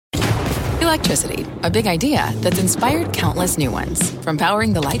electricity, a big idea that's inspired countless new ones. From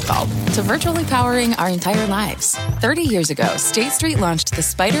powering the light bulb to virtually powering our entire lives. 30 years ago, State Street launched the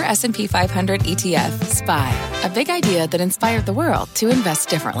SPDR S&P 500 ETF, SPY. A big idea that inspired the world to invest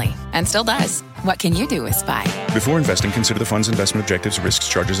differently. And still does. What can you do with SPY? Before investing, consider the fund's investment objectives, risks,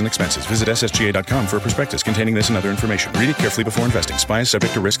 charges, and expenses. Visit ssga.com for a prospectus containing this and other information. Read it carefully before investing. SPY is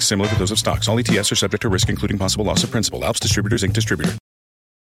subject to risks similar to those of stocks. All ETFs are subject to risk, including possible loss of principal. Alps Distributors, Inc. Distributor.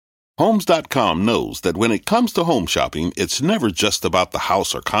 Homes.com knows that when it comes to home shopping, it's never just about the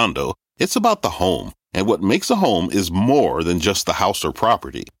house or condo. It's about the home. And what makes a home is more than just the house or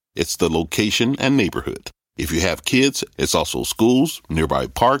property. It's the location and neighborhood. If you have kids, it's also schools, nearby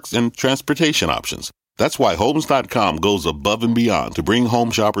parks, and transportation options. That's why Homes.com goes above and beyond to bring home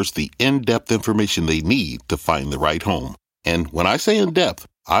shoppers the in-depth information they need to find the right home. And when I say in-depth,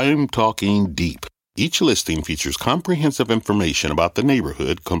 I'm talking deep. Each listing features comprehensive information about the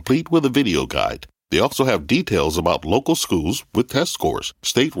neighborhood, complete with a video guide. They also have details about local schools with test scores,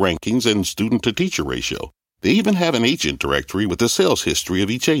 state rankings, and student-to-teacher ratio. They even have an agent directory with the sales history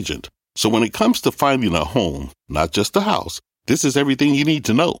of each agent. So when it comes to finding a home, not just a house, this is everything you need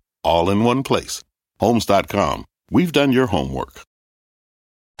to know, all in one place. Homes.com. We've done your homework.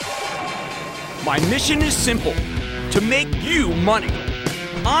 My mission is simple, to make you money.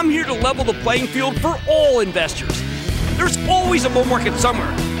 I'm here to level the playing field for all investors. There's always a bull market somewhere,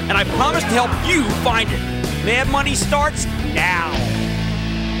 and I promise to help you find it. Mad Money starts now.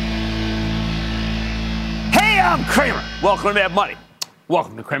 Hey, I'm Cramer. Welcome to Mad Money.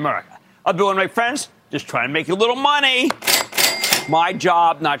 Welcome to Cramerica. I'll be one of my friends, just trying to make a little money. My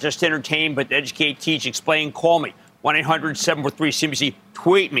job, not just to entertain, but to educate, teach, explain. Call me, 1-800-743-CNBC.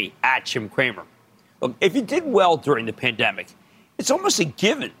 Tweet me, @Jim Cramer. Look, if you did well during the pandemic, it's almost a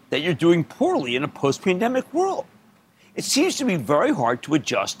given that you're doing poorly in a post-pandemic world. It seems to be very hard to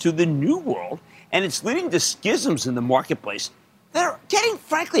adjust to the new world, and it's leading to schisms in the marketplace that are getting,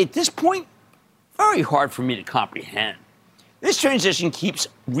 frankly, at this point, very hard for me to comprehend. This transition keeps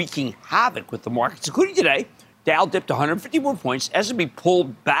wreaking havoc with the markets, including today. Dow dipped 151 points, S&P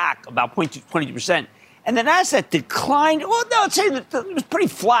pulled back about 22%, and then Nasdaq declined. Well, no, I'd say that it was pretty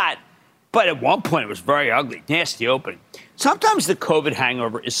flat, but at one point it was very ugly, nasty opening. Sometimes the COVID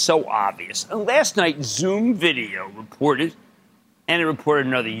hangover is so obvious. And last night, Zoom Video reported, and it reported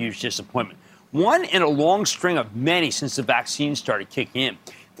another huge disappointment. One in a long string of many since the vaccine started kicking in.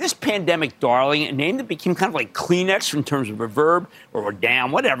 This pandemic darling, a name that became kind of like Kleenex in terms of a verb or a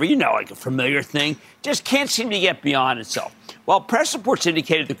damn, whatever, like a familiar thing, just can't seem to get beyond itself. While press reports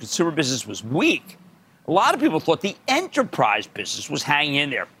indicated the consumer business was weak, a lot of people thought the enterprise business was hanging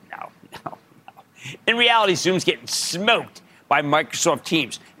in there. No. In reality, Zoom's getting smoked by Microsoft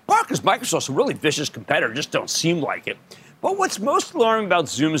Teams. Because Microsoft's a really vicious competitor, just don't seem like it. But what's most alarming about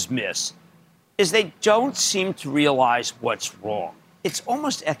Zoom's miss is they don't seem to realize what's wrong. It's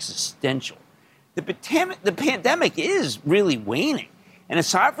almost existential. The pandemic is really waning. And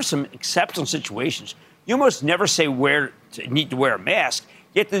aside from some exceptional situations, you almost never say where to need to wear a mask.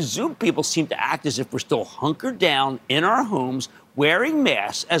 Yet the Zoom people seem to act as if we're still hunkered down in our homes wearing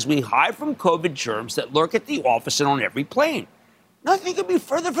masks as we hide from COVID germs that lurk at the office and on every plane. Nothing could be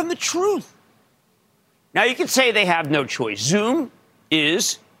further from the truth. Now, you can say they have no choice. Zoom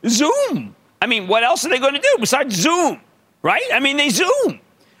is Zoom. I mean, what else are they going to do besides Zoom? Right? I mean, they Zoom.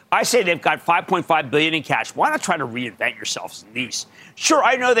 I say they've got $5.5 billion in cash. Why not try to reinvent yourselves at least? Sure,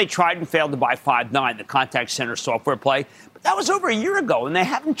 I know they tried and failed to buy Five9, the contact center software play, but that was over a year ago, and they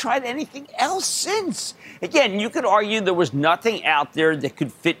haven't tried anything else since. Again, you could argue there was nothing out there that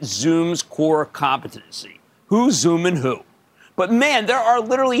could fit Zoom's core competency. Who's Zooming who? But man, there are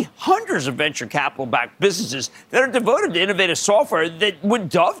literally hundreds of venture capital-backed businesses that are devoted to innovative software that would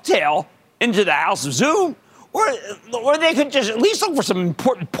dovetail into the house of Zoom. Or they could just at least look for some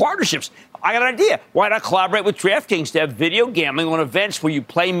important partnerships. I got an idea. Why not collaborate with DraftKings to have video gambling on events where you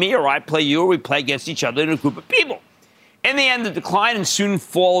play me or I play you or we play against each other in a group of people? In the end, the decline and soon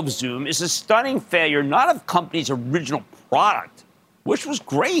fall of Zoom is a stunning failure not of the company's original product, which was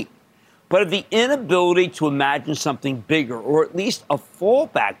great, but of the inability to imagine something bigger or at least a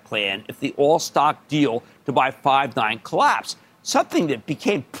fallback plan if the all-stock deal to buy Five9 collapsed. Something that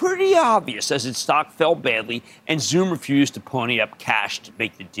became pretty obvious as its stock fell badly and Zoom refused to pony up cash to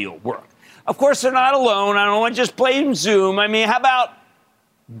make the deal work. Of course, they're not alone. I don't want to just blame Zoom. I mean, how about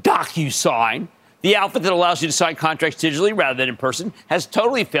DocuSign? The outfit that allows you to sign contracts digitally rather than in person has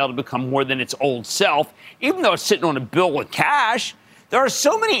totally failed to become more than its old self, even though it's sitting on a bill with cash. There are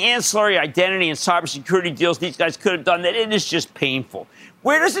so many ancillary identity and cybersecurity deals these guys could have done that it is just painful.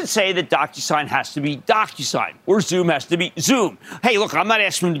 Where does it say that DocuSign has to be DocuSign or Zoom has to be Zoom? Hey, look, I'm not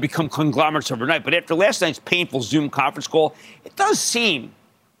asking them to become conglomerates overnight, but after last night's painful Zoom conference call, it does seem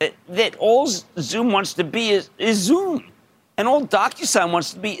that all Zoom wants to be is Zoom, and all DocuSign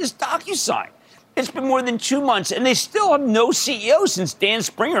wants to be is DocuSign. It's been more than 2 months, and they still have no CEO since Dan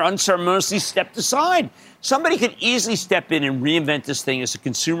Springer unceremoniously stepped aside. Somebody could easily step in and reinvent this thing as a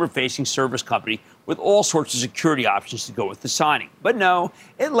consumer-facing service company with all sorts of security options to go with the signing. But no,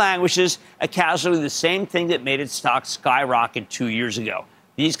 it languishes, a casualty of the same thing that made its stock skyrocket 2 years ago.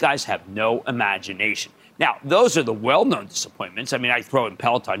 These guys have no imagination. Now, those are the well-known disappointments. I mean, I throw in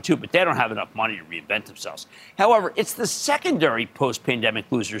Peloton, too, but they don't have enough money to reinvent themselves. However, it's the secondary post-pandemic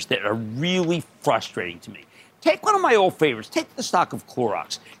losers that are really frustrating to me. Take one of my old favorites. Take the stock of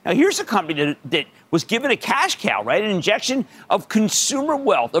Clorox. Now, here's a company that was given a cash cow, right? An injection of consumer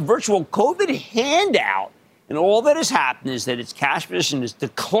wealth, a virtual COVID handout. And all that has happened is that its cash position has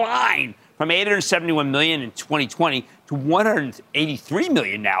declined from $871 million in 2020 to $183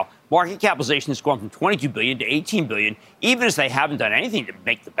 million now. Market capitalization has gone from $22 billion to $18 billion, even as they haven't done anything to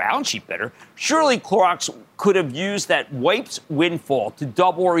make the balance sheet better. Surely Clorox could have used that wipes windfall to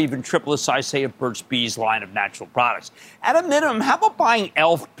double or even triple the size, say, of Burt's Bees line of natural products. At a minimum, how about buying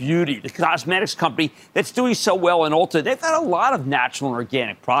e.l.f. Beauty, the cosmetics company that's doing so well in Ulta? They've got a lot of natural and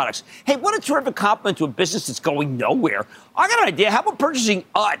organic products. Hey, what a terrific compliment to a business that's going nowhere. I got an idea. How about purchasing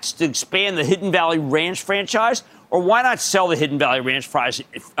Utz to expand the Hidden Valley Ranch franchise? Or why not sell the Hidden Valley Ranch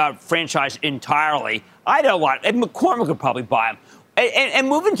franchise entirely? I know a lot. And McCormick could probably buy them. And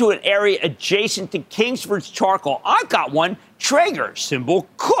move into an area adjacent to Kingsford's charcoal. I got one, Traeger, symbol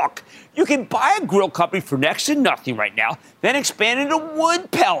Cook. You can buy a grill company for next to nothing right now, then expand into wood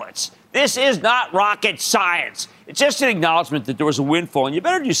pellets. This is not rocket science. It's just an acknowledgement that there was a windfall, and you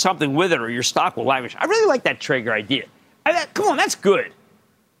better do something with it or your stock will languish. I really like that Traeger idea. Come on, that's good.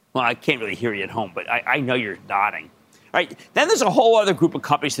 Well, I can't really hear you at home, but I know you're nodding. All right, then there's a whole other group of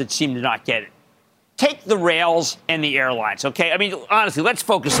companies that seem to not get it. Take the rails and the airlines, okay? I mean, honestly, let's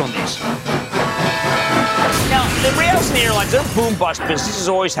focus on these. Now, the rails and the airlines, they're boom-bust businesses,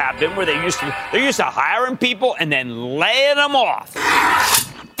 always have been, where they're used to hiring people and then laying them off,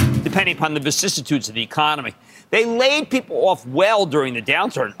 depending upon the vicissitudes of the economy. They laid people off well during the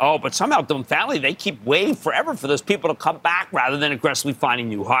downturn. Oh, but somehow, dumbfoundedly, they keep waiting forever for those people to come back rather than aggressively finding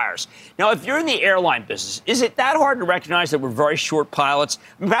new hires. Now, if you're in the airline business, is it that hard to recognize that we're very short pilots?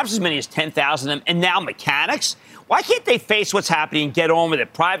 I mean, perhaps as many as 10,000 of them, and now mechanics? Why can't they face what's happening and get on with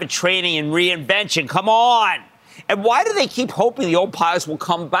it? Private training and reinvention, come on! And why do they keep hoping the old pilots will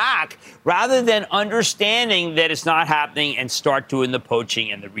come back rather than understanding that it's not happening and start doing the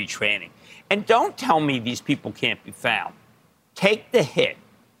poaching and the retraining? And don't tell me these people can't be found. Take the hit.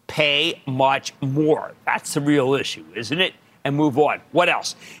 Pay much more. That's the real issue, isn't it? And move on. What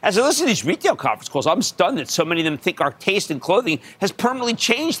else? As I listen to these retail conference calls, I'm stunned that so many of them think our taste in clothing has permanently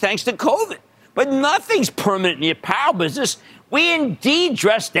changed thanks to COVID. But nothing's permanent in the apparel business. We indeed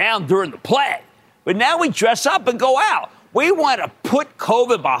dress down during the plague. But now we dress up and go out. We want to put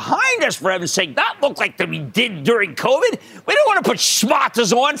COVID behind us, for heaven's sake, not look like we did during COVID. We don't want to put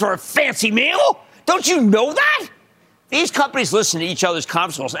schmatas on for a fancy meal. Don't you know that? These companies listen to each other's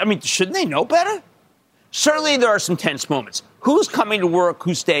conference calls. I mean, shouldn't they know better? Certainly, there are some tense moments. Who's coming to work?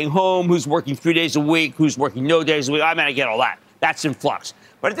 Who's staying home? Who's working 3 days a week? Who's working no days a week? I mean, I get all that. That's in flux.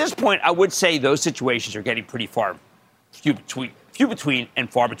 But at this point, I would say those situations are getting pretty few between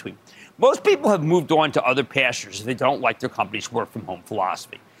and far between. Most people have moved on to other pastures if they don't like their company's work-from-home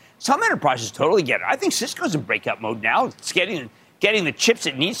philosophy. Some enterprises totally get it. I think Cisco's in breakout mode now. It's getting the chips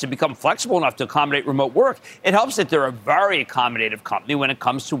it needs to become flexible enough to accommodate remote work. It helps that they're a very accommodative company when it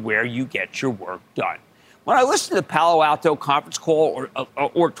comes to where you get your work done. When I listened to the Palo Alto conference call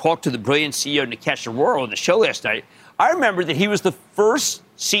or talk to the brilliant CEO Nikesh Arora on the show last night, I remember that he was the first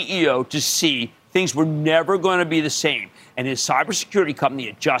CEO to see things were never going to be the same, and his cybersecurity company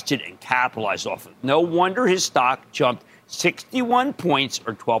adjusted and capitalized off it. No wonder his stock jumped 61 points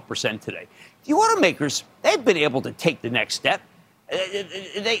or 12% today. The automakers, they've been able to take the next step.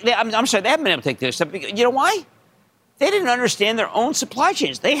 I'm sorry, they haven't been able to take the next step. You know why? They didn't understand their own supply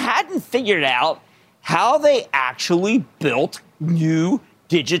chains. They hadn't figured out how they actually built new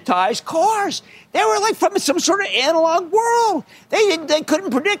digitized cars. They were like from some sort of analog world. They couldn't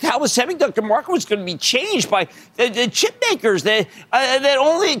predict how the semiconductor market was going to be changed by the chip makers that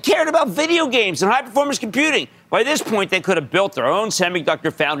only cared about video games and high-performance computing. By this point, they could have built their own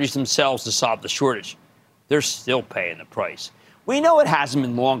semiconductor foundries themselves to solve the shortage. They're still paying the price. We know it hasn't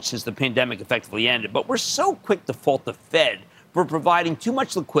been long since the pandemic effectively ended, but we're so quick to fault the Fed for providing too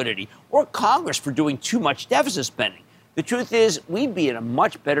much liquidity or Congress for doing too much deficit spending. The truth is, we'd be in a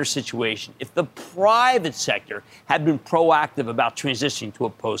much better situation if the private sector had been proactive about transitioning to a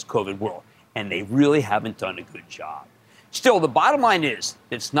post-COVID world, and they really haven't done a good job. Still, the bottom line is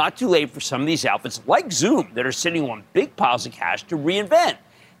that it's not too late for some of these outfits like Zoom that are sitting on big piles of cash to reinvent.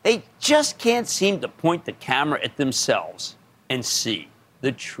 They just can't seem to point the camera at themselves and see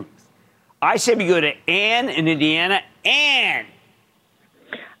the truth. I say we go to Ann in Indiana. Ann!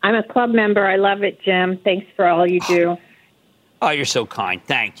 I'm a club member. I love it, Jim. Thanks for all you do. Oh, you're so kind.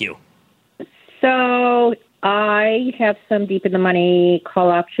 Thank you. So I have some deep in the money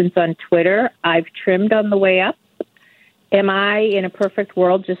call options on Twitter. I've trimmed on the way up. Am I in a perfect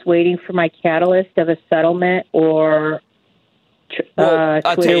world just waiting for my catalyst of a settlement or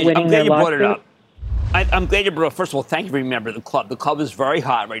Twitter winning their lawsuit? I'm glad you brought it up. First of all, thank you for remembering the club. The club is very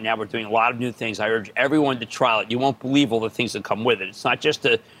hot right now. We're doing a lot of new things. I urge everyone to trial it. You won't believe all the things that come with it. It's not just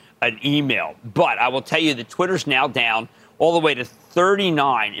an email. But I will tell you that Twitter's now down all the way to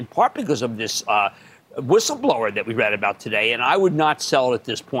 39, in part because of this whistleblower that we read about today. And I would not sell it at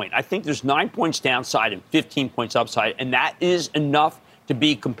this point. I think there's 9 points downside and 15 points upside, and that is enough to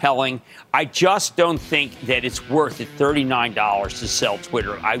be compelling. I just don't think that it's worth it, $39 to sell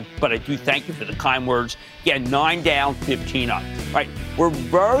Twitter. But I do thank you for the kind words. Again, 9 down, 15 up. Right? We're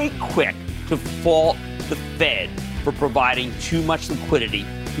very quick to fault the Fed for providing too much liquidity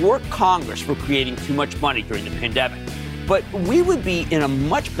or Congress for creating too much money during the pandemic. But we would be in a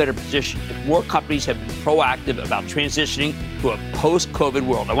much better position if more companies have been proactive about transitioning to a post-COVID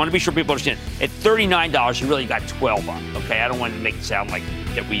world. I want to be sure people understand. At $39, you really got 12 on it, okay? I don't want to make it sound like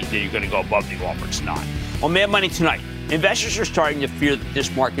that you're going to go above the offer. It's not. On Mad Money tonight, investors are starting to fear that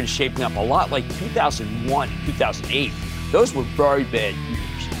this market is shaping up a lot like 2001 and 2008. Those were very bad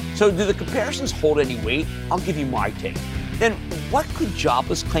years. So do the comparisons hold any weight? I'll give you my take. Then what could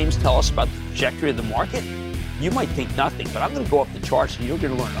jobless claims tell us about the trajectory of the market? You might think nothing, but I'm going to go up the charts and you're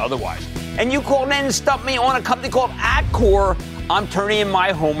going to learn otherwise. And you called in and stumped me on a company called Atcor. I'm turning in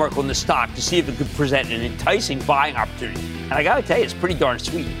my homework on the stock to see if it could present an enticing buying opportunity. And I got to tell you, it's pretty darn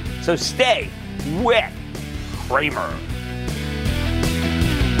sweet. So stay with Cramer.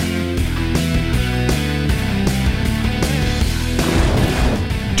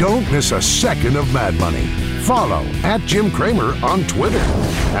 Don't miss a second of Mad Money. Follow @JimCramer on Twitter.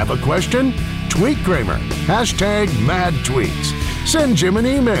 Have a question? Tweet Cramer. #MadTweets. Send Jim an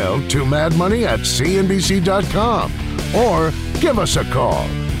email to madmoney@cnbc.com or give us a call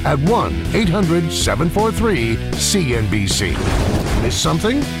at 1-800-743-CNBC. Miss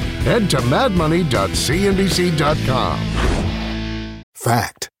something? Head to madmoney.cnbc.com.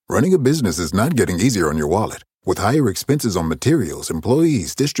 Fact. Running a business is not getting easier on your wallet. With higher expenses on materials,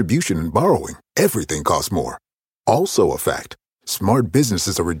 employees, distribution, and borrowing, everything costs more. Also a fact. Smart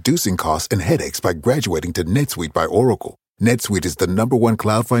businesses are reducing costs and headaches by graduating to NetSuite by Oracle. NetSuite is the #1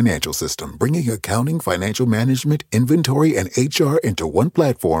 cloud financial system, bringing accounting, financial management, inventory, and HR into one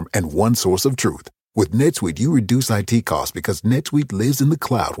platform and one source of truth. With NetSuite, you reduce IT costs because NetSuite lives in the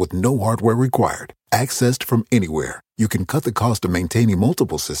cloud with no hardware required. Accessed from anywhere, you can cut the cost of maintaining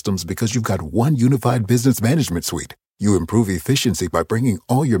multiple systems because you've got one unified business management suite. You improve efficiency by bringing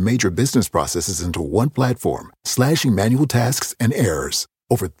all your major business processes into one platform, slashing manual tasks and errors.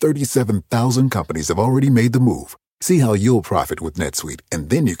 Over 37,000 companies have already made the move. See how you'll profit with NetSuite, and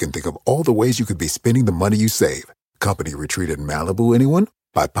then you can think of all the ways you could be spending the money you save. Company retreat in Malibu, anyone?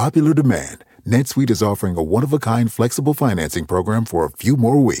 By popular demand, NetSuite is offering a one-of-a-kind flexible financing program for a few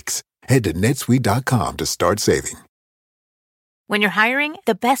more weeks. Head to netsuite.com to start saving. When you're hiring,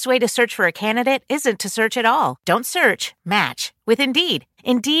 the best way to search for a candidate isn't to search at all. Don't search, match with Indeed.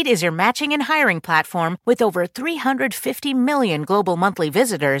 Indeed is your matching and hiring platform with over 350 million global monthly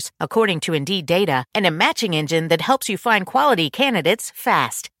visitors, according to Indeed data, and a matching engine that helps you find quality candidates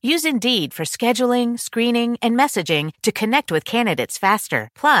fast. Use Indeed for scheduling, screening, and messaging to connect with candidates faster.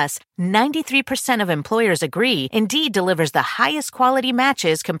 Plus, 93% of employers agree Indeed delivers the highest quality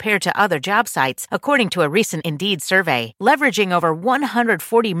matches compared to other job sites, according to a recent Indeed survey. Leveraging over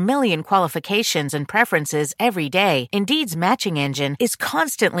 140 million qualifications and preferences every day, Indeed's matching engine is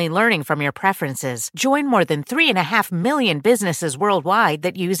constantly learning from your preferences. Join more than 3.5 million businesses worldwide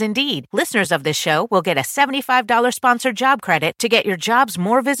that use Indeed. Listeners of this show will get a $75 sponsored job credit to get your jobs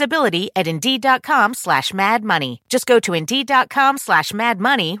more visibility at Indeed.com/madmoney. Just go to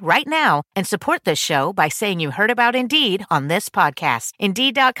Indeed.com/madmoney right now and support this show by saying you heard about Indeed on this podcast.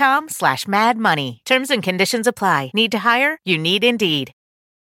 Indeed.com/madmoney. Terms and conditions apply. Need to hire? You need Indeed.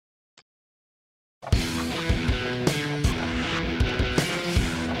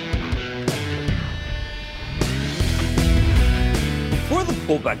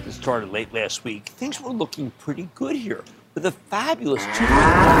 pullback that started late last week, things were looking pretty good here, with a fabulous 2%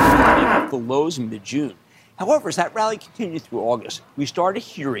 off the lows in mid-June. However, as that rally continued through August, we started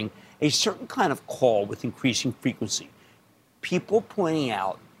hearing a certain kind of call with increasing frequency. People pointing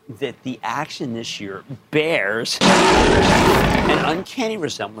out that the action this year bears an uncanny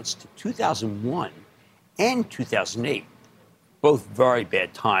resemblance to 2001 and 2008, both very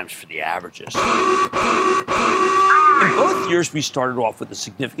bad times for the averages. In both years, we started off with a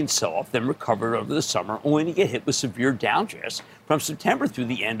significant sell-off, then recovered over the summer, only to get hit with severe downdrafts from September through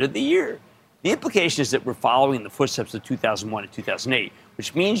the end of the year. The implication is that we're following the footsteps of 2001 and 2008,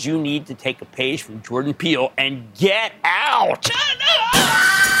 which means you need to take a page from Jordan Peele and get out.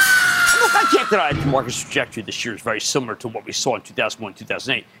 Look, I can't deny that the market's trajectory this year is very similar to what we saw in 2001 and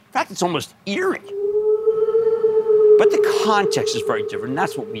 2008. In fact, it's almost eerie. But the context is very different, and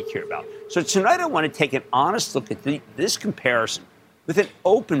that's what we care about. So tonight I want to take an honest look at this comparison with an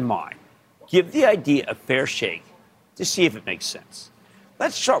open mind. Give the idea a fair shake to see if it makes sense.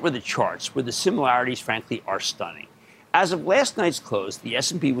 Let's start with the charts, where the similarities, frankly, are stunning. As of last night's close, the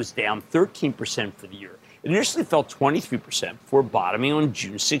S&P was down 13% for the year. It initially fell 23% before bottoming on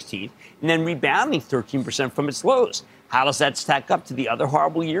June 16th and then rebounding 13% from its lows. How does that stack up to the other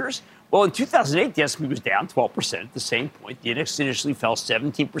horrible years? Well, in 2008, the S&P was down 12% at the same point. The index initially fell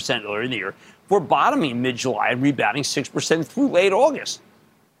 17% earlier in the year before bottoming in mid-July and rebounding 6% through late August.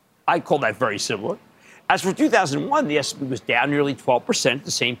 I call that very similar. As for 2001, the S&P was down nearly 12% at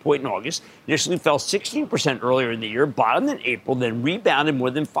the same point in August, initially fell 16% earlier in the year, bottomed in April, then rebounded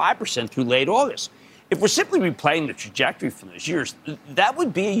more than 5% through late August. If we're simply replaying the trajectory from those years, that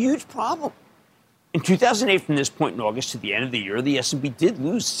would be a huge problem. In 2008, from this point in August to the end of the year, the S&P did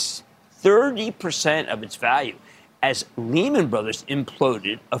lose 30% of its value as Lehman Brothers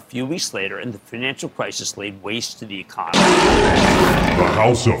imploded a few weeks later and the financial crisis laid waste to the economy. The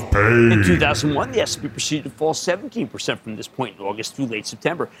House of Pain. In 2001, the S&P proceeded to fall 17% from this point in August through late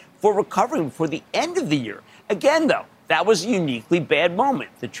September before recovering before the end of the year. Again, though, that was a uniquely bad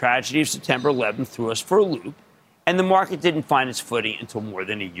moment. The tragedy of September 11 threw us for a loop, and the market didn't find its footing until more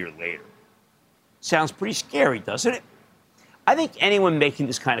than a year later. Sounds pretty scary, doesn't it? I think anyone making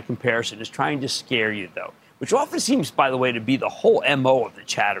this kind of comparison is trying to scare you, though, which often seems, by the way, to be the whole MO of the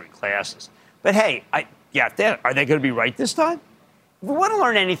chattering classes. But hey, are they going to be right this time? If we want to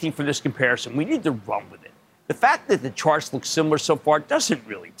learn anything from this comparison, we need to run with it. The fact that the charts look similar so far doesn't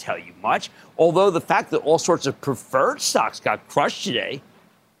really tell you much, although the fact that all sorts of preferred stocks got crushed today,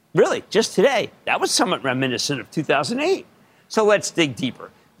 really, just today, that was somewhat reminiscent of 2008. So let's dig deeper.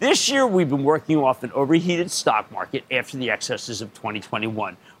 This year, we've been working off an overheated stock market after the excesses of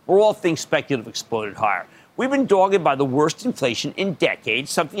 2021, where all things speculative exploded higher. We've been dogged by the worst inflation in decades,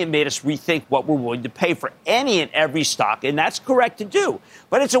 something that made us rethink what we're willing to pay for any and every stock, and that's correct to do.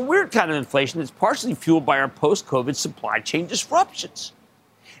 But it's a weird kind of inflation that's partially fueled by our post-COVID supply chain disruptions.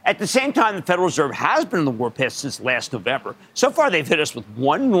 At the same time, the Federal Reserve has been in the warpath since last November. So far, they've hit us with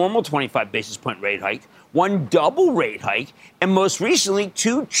one normal 25 basis point rate hike, one double rate hike, and most recently,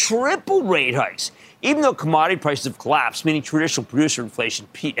 2 triple rate hikes. Even though commodity prices have collapsed, meaning traditional producer inflation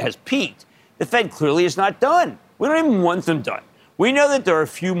has peaked, the Fed clearly is not done. We don't even want them done. We know that there are a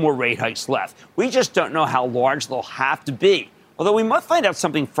few more rate hikes left. We just don't know how large they'll have to be. Although we might find out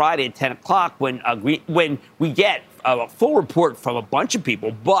something Friday at 10 o'clock when we get a full report from a bunch of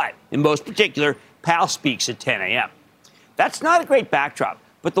people, but in most particular, Powell speaks at 10 a.m. That's not a great backdrop,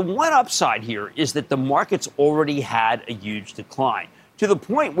 but the one upside here is that the market's already had a huge decline, to the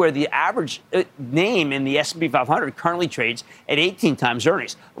point where the average name in the S&P 500 currently trades at 18 times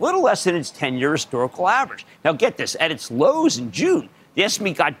earnings, a little less than its 10-year historical average. Now get this, at its lows in June, the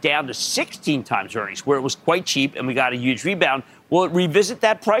S&P got down to 16 times earnings, where it was quite cheap, and we got a huge rebound. Will it revisit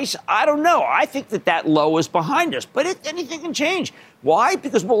that price? I don't know. I think that low is behind us, but anything can change. Why?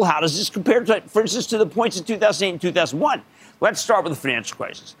 Because, well, how does this compare, for instance, to the points in 2008 and 2001? Let's start with the financial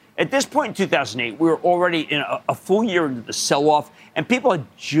crisis. At this point in 2008, we were already in a full year into the sell-off, and people had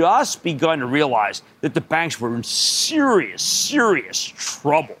just begun to realize that the banks were in serious, serious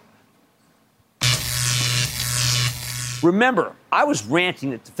trouble. Remember, I was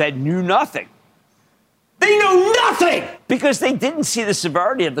ranting that the Fed knew nothing. They know nothing because they didn't see the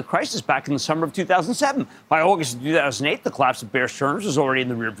severity of the crisis back in the summer of 2007. By August of 2008, the collapse of Bear Stearns was already in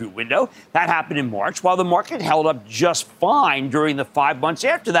the rearview window. That happened in March, while the market held up just fine during the 5 months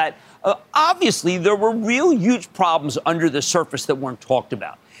after that. Obviously, there were real huge problems under the surface that weren't talked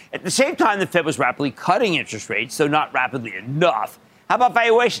about. At the same time, the Fed was rapidly cutting interest rates, though not rapidly enough. How about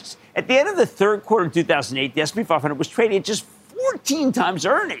valuations? At the end of the third quarter of 2008, the S&P 500 was trading at just 14 times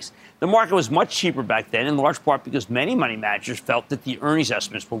earnings. The market was much cheaper back then, in large part because many money managers felt that the earnings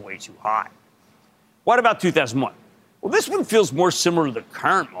estimates were way too high. What about 2001? Well, this one feels more similar to the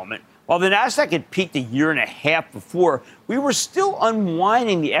current moment. While the Nasdaq had peaked a year and a half before, we were still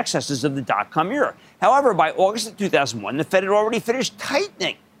unwinding the excesses of the dot-com era. However, by August of 2001, the Fed had already finished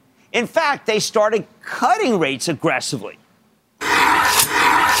tightening. In fact, they started cutting rates aggressively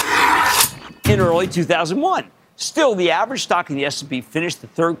in early 2001. Still, the average stock in the S&P finished the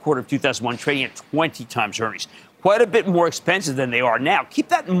third quarter of 2001 trading at 20 times earnings, quite a bit more expensive than they are now. Keep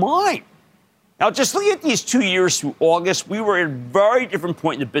that in mind. Now, just looking at these 2 years through August, we were at a very different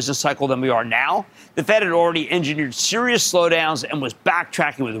point in the business cycle than we are now. The Fed had already engineered serious slowdowns and was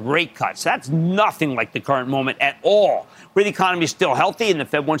backtracking with rate cuts. That's nothing like the current moment at all, where the economy is still healthy and the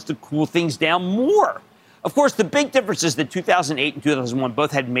Fed wants to cool things down more. Of course, the big difference is that 2008 and 2001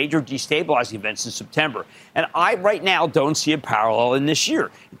 both had major destabilizing events in September. And I, right now, don't see a parallel in this year.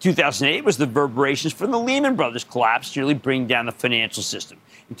 In 2008 was the reverberations from the Lehman Brothers collapse, nearly bringing down the financial system.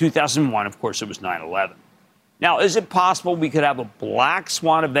 In 2001, of course, it was 9/11. Now, is it possible we could have a black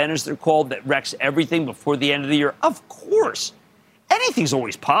swan event, as they're called, that wrecks everything before the end of the year? Of course. Anything's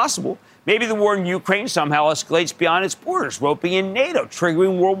always possible. Maybe the war in Ukraine somehow escalates beyond its borders, roping in NATO,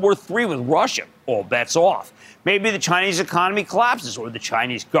 triggering World War III with Russia. All bets off. Maybe the Chinese economy collapses or the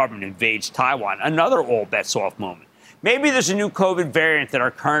Chinese government invades Taiwan. Another all bets off moment. Maybe there's a new COVID variant that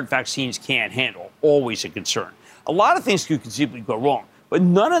our current vaccines can't handle. Always a concern. A lot of things could conceivably go wrong, but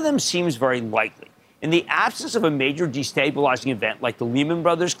none of them seems very likely. In the absence of a major destabilizing event like the Lehman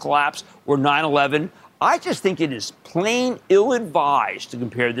Brothers collapse or 9/11, I just think it is plain ill-advised to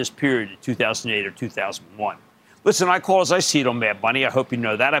compare this period to 2008 or 2001. Listen, I call as I see it on Mad Money. I hope you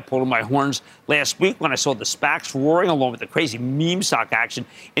know that. I pulled in my horns last week when I saw the SPACs roaring along with the crazy meme stock action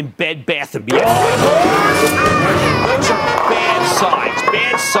in Bed Bath & Beyond. Those are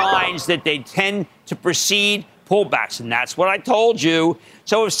bad signs that they tend to precede pullbacks, and that's what I told you.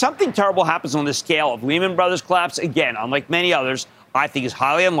 So if something terrible happens on the scale of Lehman Brothers collapse, again, unlike many others, I think is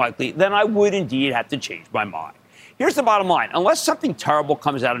highly unlikely, then I would indeed have to change my mind. Here's the bottom line. Unless something terrible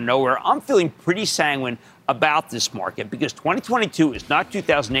comes out of nowhere, I'm feeling pretty sanguine about this market because 2022 is not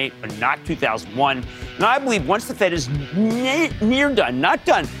 2008 or not 2001. And I believe once the Fed is near done, not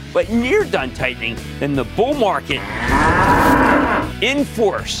done, but near done tightening, then the bull market in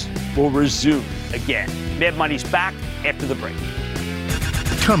force will resume again. Mad Money's back after the break.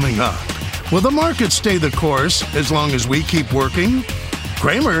 Coming up, will the market stay the course as long as we keep working?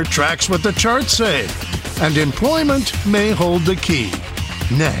 Cramer tracks what the charts say, and employment may hold the key.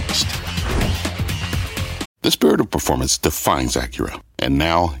 Next. The spirit of performance defines Acura, and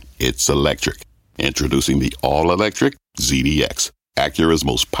now it's electric. Introducing the all-electric ZDX, Acura's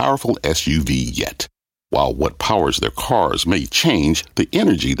most powerful SUV yet. While what powers their cars may change, the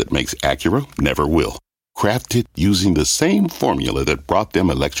energy that makes Acura never will. Crafted using the same formula that brought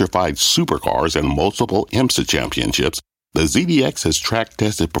them electrified supercars and multiple IMSA championships, the ZDX has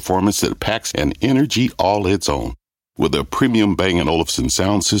track-tested performance that packs an energy all its own. With a premium Bang & Olufsen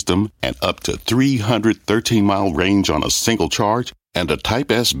sound system and up to 313-mile range on a single charge, and a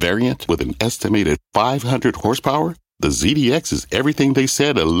Type S variant with an estimated 500 horsepower, the ZDX is everything they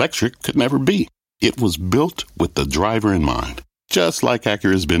said electric could never be. It was built with the driver in mind, just like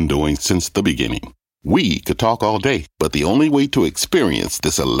Acura's been doing since the beginning. We could talk all day, but the only way to experience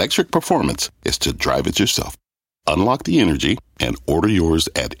this electric performance is to drive it yourself. Unlock the energy and order yours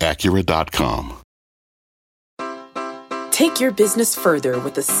at Acura.com. Take your business further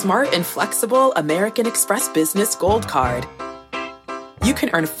with the smart and flexible American Express Business Gold Card. You can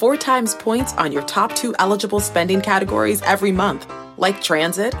earn 4 times points on your top 2 eligible spending categories every month, like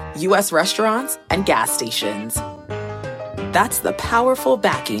transit, U.S. restaurants, and gas stations. That's the powerful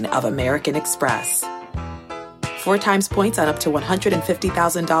backing of American Express. 4 times points on up to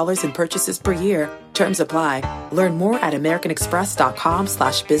 $150,000 in purchases per year. Terms apply. Learn more at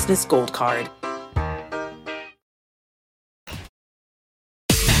americanexpress.com/business gold card.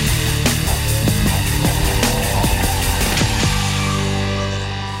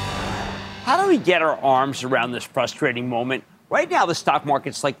 How do we get our arms around this frustrating moment? Right now, the stock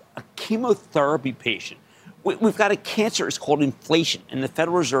market's like a chemotherapy patient. We've got a cancer. It's called inflation, and the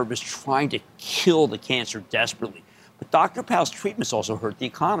Federal Reserve is trying to kill the cancer desperately. But Dr. Powell's treatments also hurt the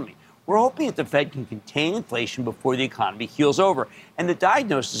economy. We're hoping that the Fed can contain inflation before the economy heals over. And the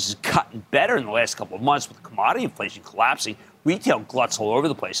diagnosis has gotten better in the last couple of months with commodity inflation collapsing, retail gluts all over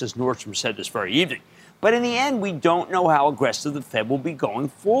the place, as Nordstrom said this very evening. But in the end, we don't know how aggressive the Fed will be going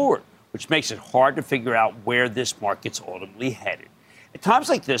forward, which makes it hard to figure out where this market's ultimately headed. At times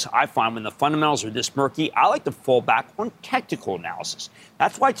like this, I find when the fundamentals are this murky, I like to fall back on technical analysis.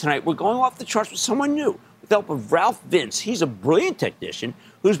 That's why tonight we're going off the charts with someone new. With the help of Ralph Vince, he's a brilliant technician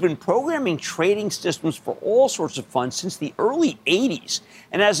who's been programming trading systems for all sorts of funds since the early 80s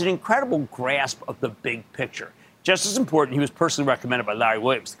and has an incredible grasp of the big picture. Just as important, he was personally recommended by Larry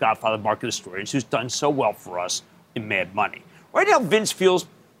Williams, the godfather of market historians, who's done so well for us in Mad Money. Right now, Vince feels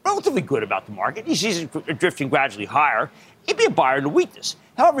relatively good about the market. He sees it drifting gradually higher. He'd be a buyer in the weakness.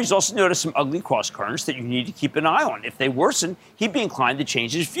 However, he's also noticed some ugly cross currents that you need to keep an eye on. If they worsen, he'd be inclined to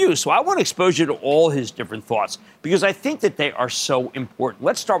change his views. So I want to expose you to all his different thoughts because I think that they are so important.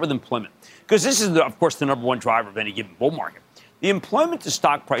 Let's start with employment because this is, of course, the number one driver of any given bull market. The employment to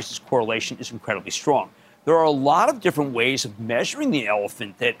stock prices correlation is incredibly strong. There are a lot of different ways of measuring the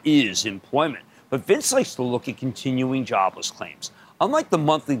elephant that is employment, but Vince likes to look at continuing jobless claims. Unlike the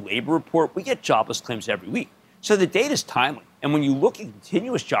monthly labor report, we get jobless claims every week. So the data is timely. And when you look at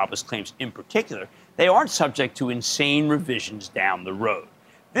continuous jobless claims in particular, they aren't subject to insane revisions down the road.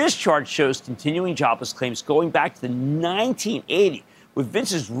 This chart shows continuing jobless claims going back to the 1980 with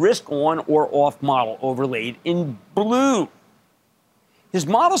Vince's risk on or off model overlaid in blue. His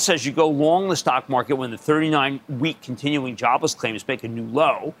model says you go long the stock market when the 39-week continuing jobless claims make a new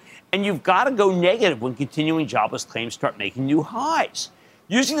low, and you've got to go negative when continuing jobless claims start making new highs.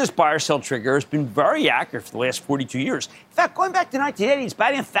 Using this buy-or-sell trigger has been very accurate for the last 42 years. In fact, going back to 1980, it's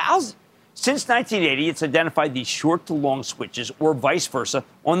batting 1,000. Since 1980, it's identified these short to long switches, or vice versa,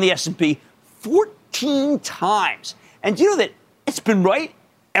 on the S&P 14 times. And do you know that it's been right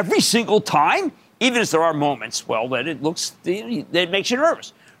every single time? Even as there are moments, well, that it makes you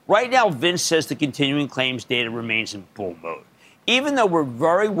nervous. Right now, Vince says the continuing claims data remains in bull mode. Even though we're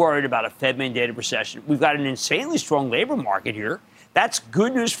very worried about a Fed-mandated recession, we've got an insanely strong labor market here. That's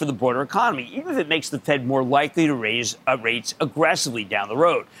good news for the broader economy, even if it makes the Fed more likely to raise rates aggressively down the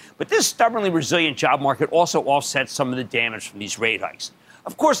road. But this stubbornly resilient job market also offsets some of the damage from these rate hikes.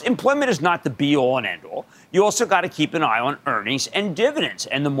 Of course, employment is not the be-all and end-all. You also got to keep an eye on earnings and dividends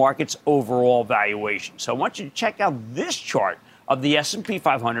and the market's overall valuation. So I want you to check out this chart of the S&P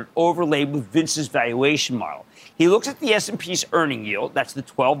 500 overlaid with Vince's valuation model. He looks at the S&P's earning yield, that's the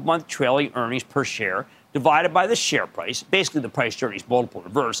 12-month trailing earnings per share, divided by the share price, basically the price to earnings multiple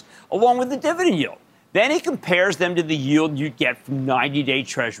reverse, along with the dividend yield. Then he compares them to the yield you'd get from 90-day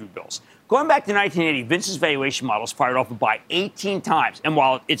Treasury bills. Going back to 1980, Vince's valuation model is fired off by 18 times. And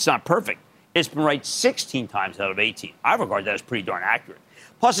while it's not perfect, it's been right 16 times out of 18. I regard that as pretty darn accurate.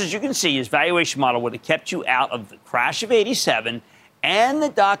 Plus, as you can see, his valuation model would have kept you out of the crash of 87 and the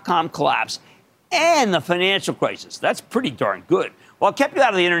dot-com collapse and the financial crisis. That's pretty darn good. Well, it kept you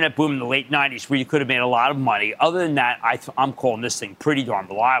out of the internet boom in the late 90s where you could have made a lot of money. Other than that, I'm calling this thing pretty darn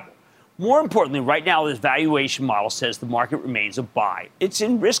reliable. More importantly, right now, this valuation model says the market remains a buy. It's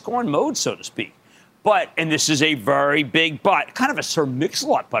in risk-on mode, so to speak. But, and this is a very big but, kind of a Sir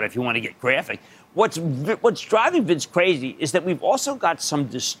Mix-a-Lot but if you want to get graphic, what's driving Vince crazy is that we've also got some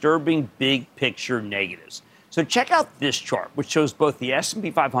disturbing big-picture negatives. So check out this chart, which shows both the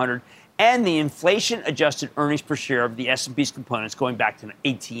S&P 500 and the inflation-adjusted earnings per share of the S&P's components going back to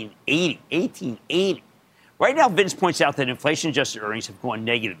 1880. Right now, Vince points out that inflation-adjusted earnings have gone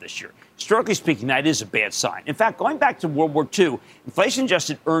negative this year. Historically speaking, that is a bad sign. In fact, going back to World War II,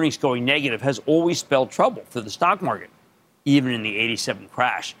 inflation-adjusted earnings going negative has always spelled trouble for the stock market, even in the 87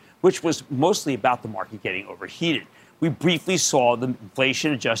 crash, which was mostly about the market getting overheated. We briefly saw the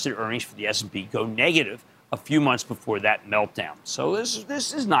inflation-adjusted earnings for the S&P go negative a few months before that meltdown. So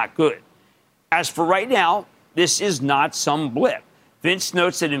this is not good. As for right now, this is not some blip. Vince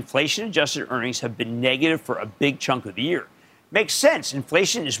notes that inflation-adjusted earnings have been negative for a big chunk of the year. Makes sense.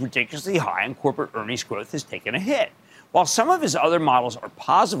 Inflation is ridiculously high and corporate earnings growth has taken a hit. While some of his other models are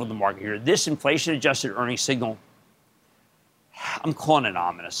positive in the market here, this inflation-adjusted earnings signal, I'm calling it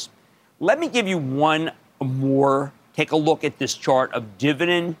ominous. Let me give you one more. Take a look at this chart of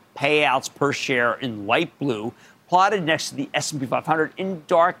dividend payouts per share in light blue, plotted next to the S&P 500 in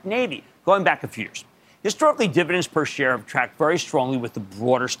dark navy, going back a few years. Historically, dividends per share have tracked very strongly with the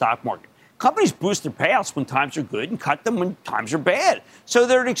broader stock market. Companies boost their payouts when times are good and cut them when times are bad. So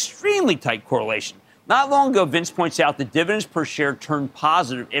they're an extremely tight correlation. Not long ago, Vince points out that dividends per share turned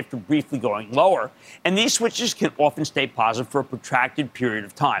positive after briefly going lower, and these switches can often stay positive for a protracted period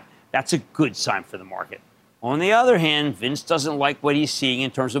of time. That's a good sign for the market. On the other hand, Vince doesn't like what he's seeing in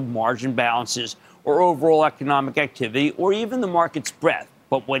terms of margin balances or overall economic activity or even the market's breadth.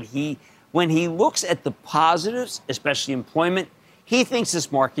 But when he looks at the positives, especially employment, he thinks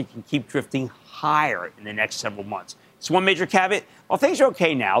this market can keep drifting higher in the next several months. So one major caveat, while things are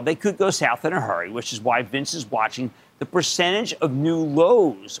okay now, they could go south in a hurry, which is why Vince is watching the percentage of new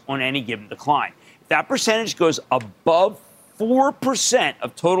lows on any given decline. If that percentage goes above 4%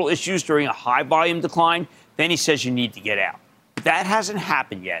 of total issues during a high-volume decline, then he says you need to get out. That hasn't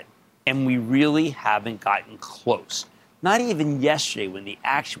happened yet, and we really haven't gotten close. Not even yesterday when the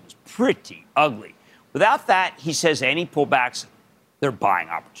action was pretty ugly. Without that, he says any pullbacks, they're buying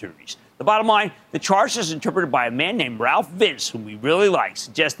opportunities. The bottom line, the chart as interpreted by a man named Ralph Vince, whom we really like,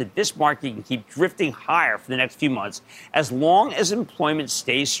 suggests that this market can keep drifting higher for the next few months as long as employment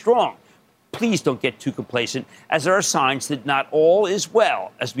stays strong. Please don't get too complacent, as there are signs that not all is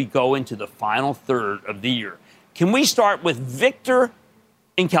well as we go into the final third of the year. Can we start with Victor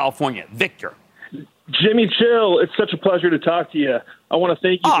in California? Victor. Jimmy Chill, it's such a pleasure to talk to you. I want to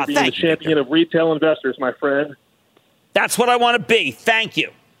thank you for being the champion of retail investors, my friend. That's what I want to be. Thank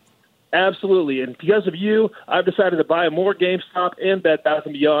you. Absolutely. And because of you, I've decided to buy more GameStop and Bed Bath &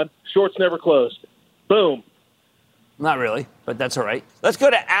 Beyond. Shorts never closed. Boom. Not really, but that's all right. Let's go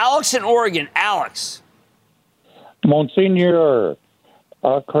to Alex in Oregon. Alex. Monsignor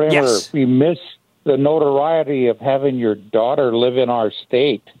Kramer, yes. We miss the notoriety of having your daughter live in our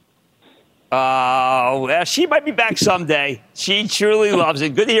state. Well, she might be back someday. She truly loves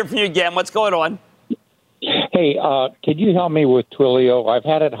it. Good to hear from you again. What's going on? Hey, can you help me with Twilio? I've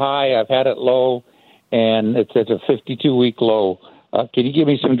had it high, I've had it low, and it's at a 52-week low. Can you give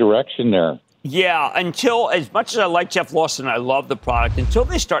me some direction there? Yeah, until, as much as I like Jeff Lawson, I love the product, until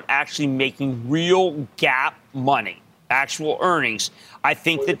they start actually making real GAAP money, actual earnings, I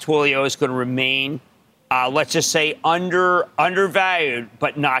think that Twilio is going to remain, let's just say, undervalued,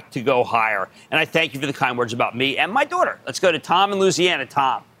 but not to go higher. And I thank you for the kind words about me and my daughter. Let's go to Tom in Louisiana.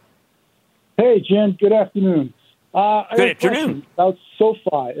 Tom. Hey, Jen. Good afternoon. Good afternoon. About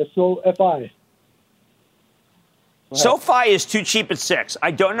SoFi, S-O-F-I. SoFi is too cheap at 6.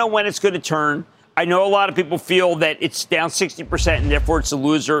 I don't know when it's going to turn. I know a lot of people feel that it's down 60% and therefore it's a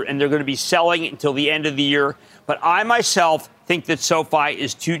loser and they're going to be selling it until the end of the year. But I myself think that SoFi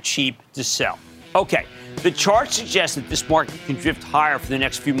is too cheap to sell. Okay, the chart suggests that this market can drift higher for the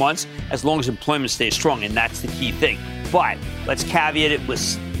next few months as long as employment stays strong, and that's the key thing. But let's caveat it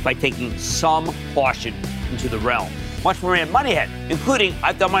by taking some caution into the realm. Much more in Money Head, including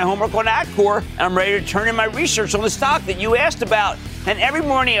I've done my homework on Atcor, and I'm ready to turn in my research on the stock that you asked about. And every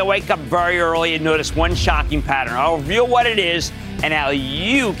morning I wake up very early and notice one shocking pattern. I'll reveal what it is and how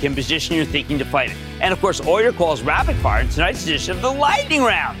you can position your thinking to fight it. And, of course, all your calls rapid fire in tonight's edition of the Lightning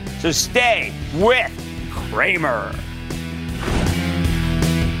Round. So stay with Kramer.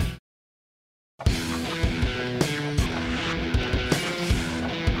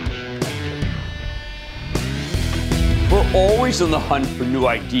 We're always on the hunt for new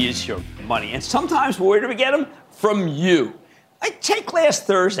ideas here on Money. And sometimes, where do we get them? From you. Like, take last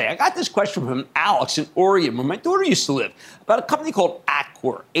Thursday. I got this question from Alex in Oregon, where my daughter used to live, about a company called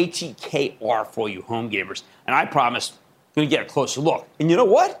Atcor, A-T-K-R for all you home gamers. And I promised I'm going to get a closer look. And you know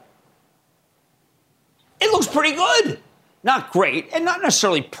what? It looks pretty good. Not great, and not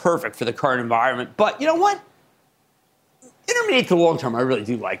necessarily perfect for the current environment. But you know what? Intermediate to long term, I really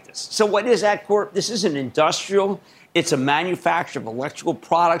do like this. So what is Atcor? This is an industrial. It's a manufacturer of electrical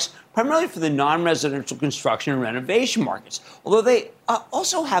products, primarily for the non-residential construction and renovation markets, although they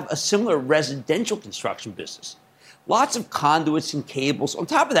also have a similar residential construction business. Lots of conduits and cables. On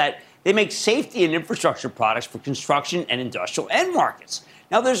top of that, they make safety and infrastructure products for construction and industrial end markets.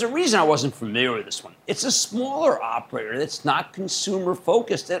 Now, there's a reason I wasn't familiar with this one. It's a smaller operator that's not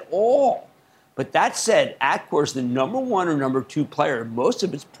consumer-focused at all. But that said, Atcor is the number 1 or number 2 player in most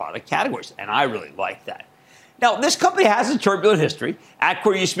of its product categories, and I really like that. Now, this company has a turbulent history.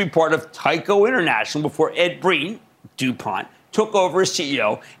 Atcor used to be part of Tyco International before Ed Breen, DuPont, took over as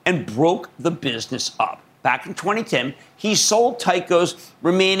CEO and broke the business up. Back in 2010, he sold Tyco's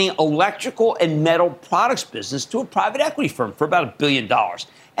remaining electrical and metal products business to a private equity firm for about $1 billion.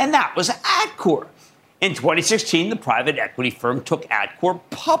 And that was Atcor. In 2016, the private equity firm took Atcor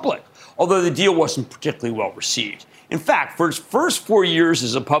public, although the deal wasn't particularly well received. In fact, for its first 4 years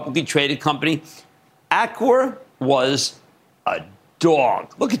as a publicly traded company, Atcor was a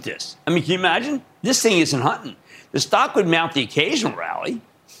dog. Look at this. I mean, can you imagine? This thing isn't hunting. The stock would mount the occasional rally,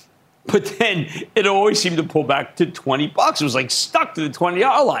 but then it always seemed to pull back to $20. It was like stuck to the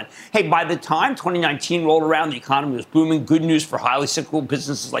 $20 line. Hey, by the time 2019 rolled around, the economy was booming. Good news for highly cyclical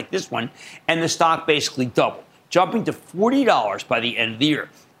businesses like this one. And the stock basically doubled, jumping to $40 by the end of the year.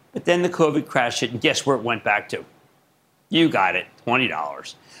 But then the COVID crash hit, and guess where it went back to? You got it,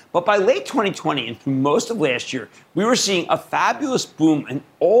 $20. But by late 2020 and through most of last year, we were seeing a fabulous boom in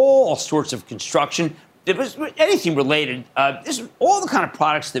all sorts of construction, it was anything related. All the kind of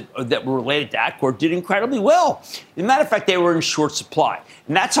products that were related to Atkore did incredibly well. As a matter of fact, they were in short supply.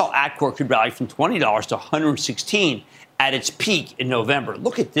 And that's how Atkore could rally from $20 to $116 at its peak in November.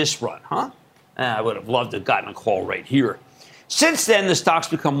 Look at this run, huh? I would have loved to have gotten a call right here. Since then, the stock's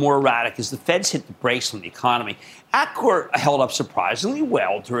become more erratic as the Feds hit the brakes on the economy. Atkore held up surprisingly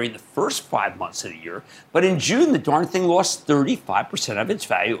well during the first 5 months of the year, but in June, the darn thing lost 35% of its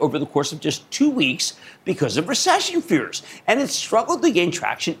value over the course of just 2 weeks because of recession fears, and it's struggled to gain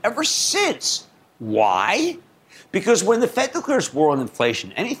traction ever since. Why? Because when the Fed declares war on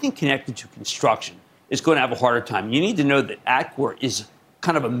inflation, anything connected to construction is going to have a harder time. You need to know that Atkore is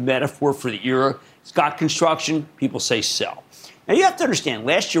kind of a metaphor for the era. It's got construction, people say sell. Now, you have to understand,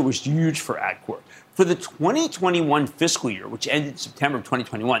 last year was huge for Atkore. For the 2021 fiscal year, which ended September of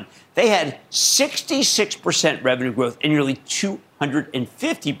 2021, they had 66% revenue growth and nearly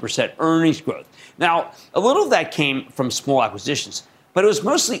 250% earnings growth. Now, a little of that came from small acquisitions, but it was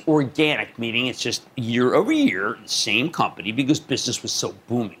mostly organic, meaning it's just year over year, the same company, because business was so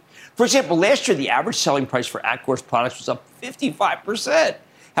booming. For example, last year, the average selling price for Atkore's products was up 55%.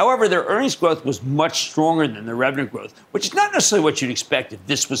 However, their earnings growth was much stronger than their revenue growth, which is not necessarily what you'd expect if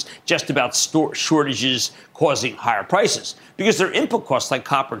this was just about shortages causing higher prices, because their input costs like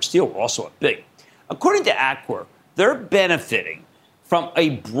copper and steel were also up big. According to Atkore, they're benefiting from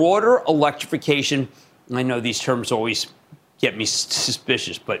a broader electrification. I know these terms always get me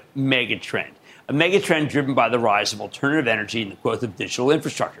suspicious, but mega trend. A megatrend driven by the rise of alternative energy and the growth of digital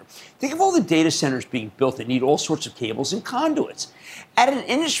infrastructure. Think of all the data centers being built that need all sorts of cables and conduits. At an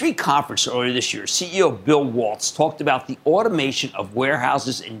industry conference earlier this year, CEO Bill Waltz talked about the automation of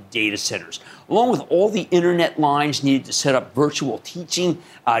warehouses and data centers, along with all the internet lines needed to set up virtual teaching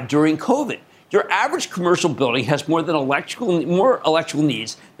during COVID. Your average commercial building has more electrical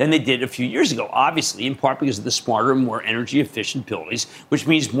needs than they did a few years ago, obviously, in part because of the smarter and more energy-efficient buildings, which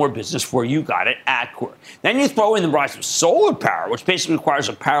means more business for you got it, Atkore. Then you throw in the rise of solar power, which basically requires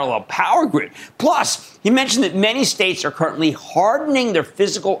a parallel power grid. Plus, he mentioned that many states are currently hardening their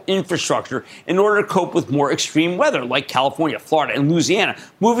physical infrastructure in order to cope with more extreme weather, like California, Florida, and Louisiana,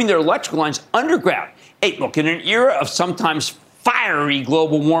 moving their electrical lines underground. Hey, look, in an era of sometimes fiery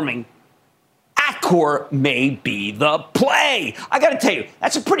global warming, Atkore may be the play. I got to tell you,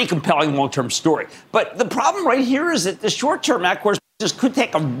 that's a pretty compelling long-term story. But the problem right here is that the short-term Atkore's business could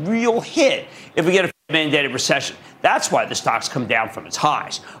take a real hit if we get a mandated recession. That's why the stock's come down from its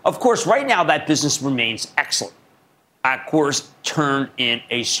highs. Of course, right now that business remains excellent. Atkore's turned in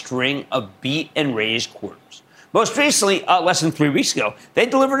a string of beat and raise quarters. Most recently, less than 3 weeks ago, they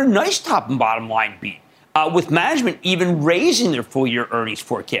delivered a nice top and bottom line beat, with management even raising their full-year earnings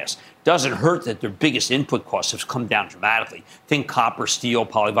forecast. Doesn't hurt that their biggest input costs have come down dramatically. Think copper, steel,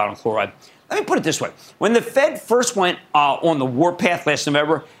 polyvinyl chloride. Let me put it this way. When the Fed first went on the warpath last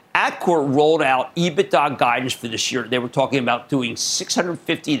November, Atkore rolled out EBITDA guidance for this year. They were talking about doing $650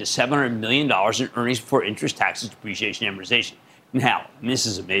 to $700 million in earnings before interest, taxes, depreciation, and amortization. Now, this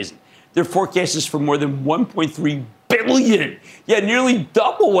is amazing. Their forecast is for more than $1.3 billion. Yeah, nearly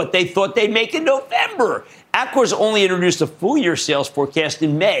double what they thought they'd make in November. Atkore's only introduced a full-year sales forecast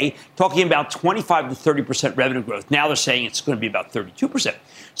in May, talking about 25 to 30% revenue growth. Now they're saying it's going to be about 32%.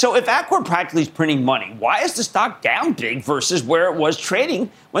 So if Atkore practically is printing money, why is the stock down big versus where it was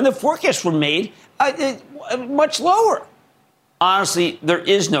trading when the forecasts were made much lower? Honestly, there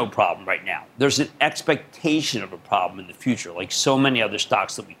is no problem right now. There's an expectation of a problem in the future, like so many other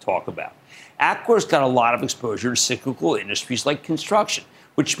stocks that we talk about. Atkore's got a lot of exposure to cyclical industries like construction,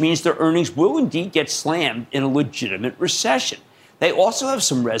 which means their earnings will indeed get slammed in a legitimate recession. They also have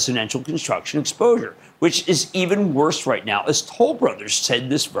some residential construction exposure, which is even worse right now, as Toll Brothers said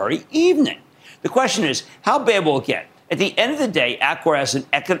this very evening. The question is, how bad will it get? At the end of the day, Atkore has it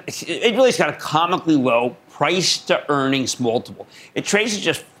really has got a comically low price to earnings multiple. It trades at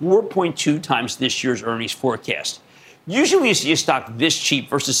just 4.2 times this year's earnings forecast. Usually when you see a stock this cheap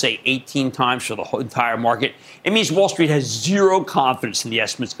versus, say, 18 times for the whole entire market, it means Wall Street has zero confidence in the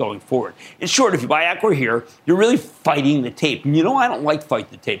estimates going forward. In short, if you buy Atkore here, you're really fighting the tape. And you know I don't like fight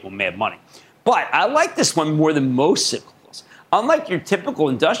the tape on Mad Money. But I like this one more than most cyclicals. Unlike your typical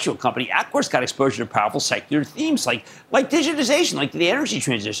industrial company, Atkore's got exposure to powerful secular themes like digitization, like the energy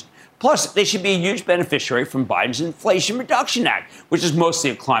transition. Plus, they should be a huge beneficiary from Biden's Inflation Reduction Act, which is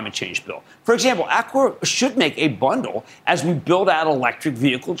mostly a climate change bill. For example, Atkore should make a bundle as we build out electric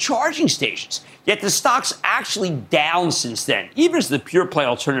vehicle charging stations. Yet the stock's actually down since then, even as the pure play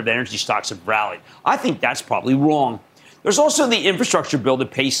alternative energy stocks have rallied. I think that's probably wrong. There's also the infrastructure bill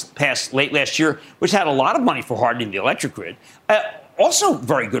that passed late last year, which had a lot of money for hardening the electric grid. Also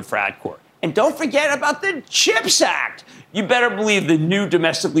very good for Atkore. And don't forget about the CHIPS Act. You better believe the new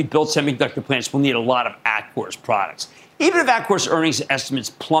domestically built semiconductor plants will need a lot of Atkore's products. Even if Atkore's earnings estimates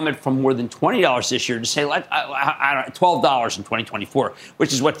plummet from more than $20 this year to, say, like, $12 in 2024,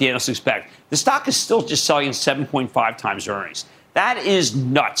 which is what the analysts expect, the stock is still just selling at 7.5 times earnings. That is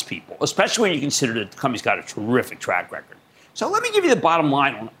nuts, people, especially when you consider that the company's got a terrific track record. So let me give you the bottom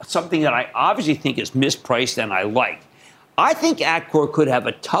line on something that I obviously think is mispriced and I like. I think Atkore could have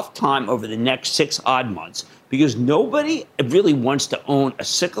a tough time over the next 6 odd months because nobody really wants to own a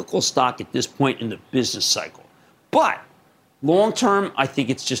cyclical stock at this point in the business cycle. But long term, I think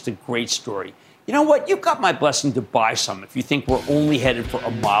it's just a great story. You know what? You've got my blessing to buy some if you think we're only headed for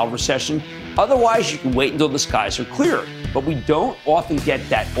a mild recession. Otherwise, you can wait until the skies are clear. But we don't often get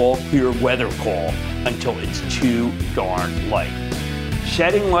that all-clear weather call until it's too darn light.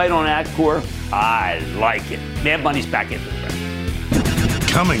 Shedding light on Atkore, I like it. Mad Money's back into it.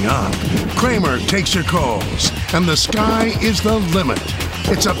 Coming up, Cramer takes your calls, and the sky is the limit.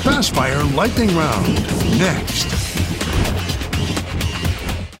 It's a Fast Fire lightning round. Next.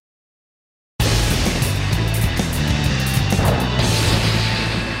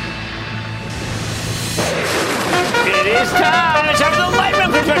 It is time. It's time for the lightning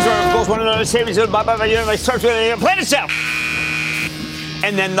round. Of course, one of the savings starts with plan itself.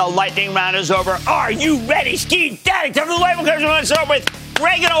 And then the lightning round is over. Are you ready, Ski Daddy? Time for the lightning round. We're going to start with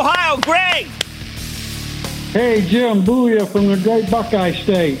Greg in Ohio. Greg. Hey, Jim. Booyah from the great Buckeye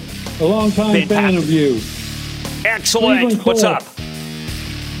State. A long-time fan of you. Excellent. What's up?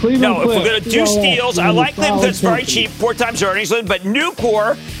 If we're going to do steals, I like them because it's very cheap, 4 times earnings. But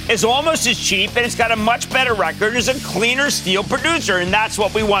Nucor is almost as cheap, and it's got a much better record. It's a cleaner steel producer, and that's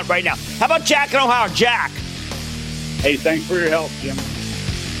what we want right now. How about Jack in Ohio? Jack. Hey, thanks for your help, Jim.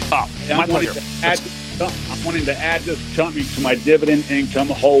 Oh, my pleasure. I'm wanting to add this company to my dividend income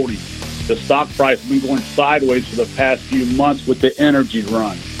holding. The stock price has been going sideways for the past few months with the energy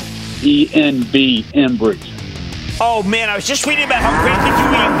run. ENB, Enbridge. Oh, man, I was just reading about how great they're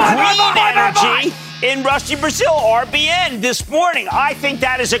doing green energy in Rusty, Brazil, RBN, this morning. I think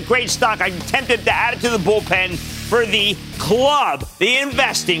that is a great stock. I'm tempted to add it to the bullpen for the club, the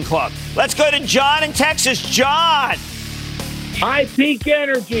investing club. Let's go to John in Texas. John. High Peak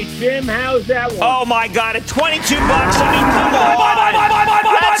Energy, Jim. How's that one? Oh, my God. At $22, I mean, come on.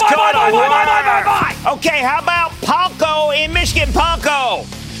 Let's go to work. Okay, how about Palco in Michigan? Palco.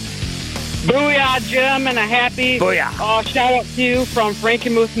 Booyah, Jim, and a happy shout out to you from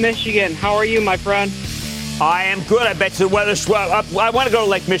Frankenmuth, Michigan. How are you, my friend? I am good. I bet the weather's up. I want to go to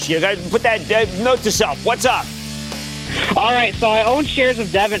Lake Michigan. I put that note to self. What's up? All right, so I own shares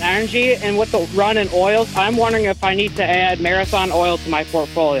of Devon Energy, and with the run in oils, I'm wondering if I need to add Marathon Oil to my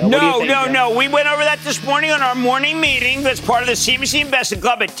portfolio. No. We went over that this morning on our morning meeting. That's part of the CBC Investing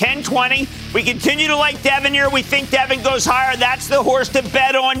Club at 10:20. We continue to like Devon here. We think Devon goes higher. That's the horse to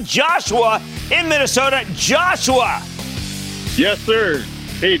bet on. Joshua in Minnesota. Joshua. Yes, sir.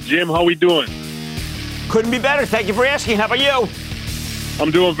 Hey, Jim, how we doing? Couldn't be better. Thank you for asking. How about you?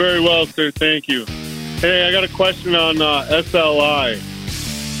 I'm doing very well, sir. Thank you. Hey, I got a question on SLI,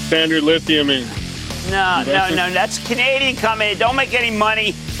 Standard Lithium Inc. No. That's a Canadian company. Don't make any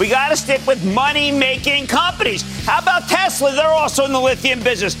money. We got to stick with money-making companies. How about Tesla? They're also in the lithium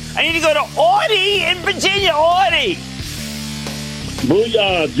business. I need to go to Audi in Virginia. Audi.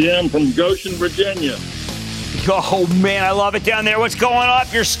 Booyah, Jim, from Goshen, Virginia. Oh, man, I love it down there. What's going on?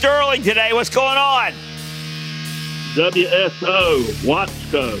 You're Sterling today. What's going on? WSO,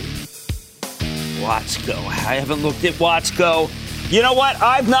 Watsco. Watsco. I haven't looked at Watsco. You know what?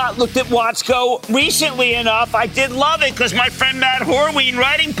 I've not looked at Watsco recently enough. I did love it because my friend Matt Horween,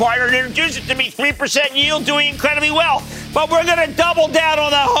 writing partner, introduced it to me. 3% yield, doing incredibly well. But we're going to double down on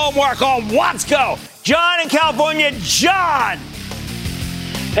the homework on Watsco. John in California. John.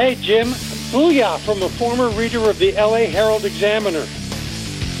 Hey, Jim. Booyah from a former reader of the L.A. Herald Examiner.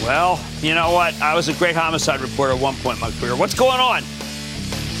 Well, you know what? I was a great homicide reporter at one point in my career. What's going on?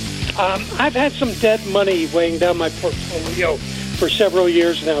 I've had some dead money weighing down my portfolio for several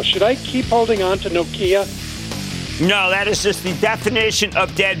years now. Should I keep holding on to Nokia? No, that is just the definition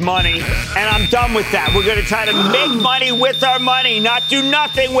of dead money, and I'm done with that. We're going to try to make money with our money, not do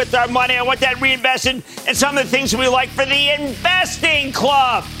nothing with our money. I want that reinvested in some of the things we like for the investing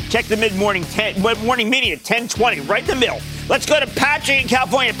club. Check the morning meeting at 10:20, right in the middle. Let's go to Patrick in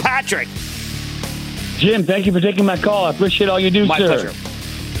California. Patrick. Jim, thank you for taking my call. I appreciate all you do, my sir. My pleasure.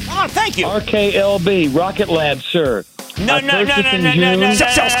 Oh, thank you. RKLB, Rocket Lab, sir. No. We only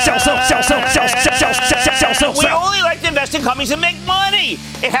like to invest in companies that make money.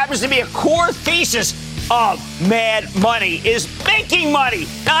 It happens to be a core thesis of Mad Money is making money.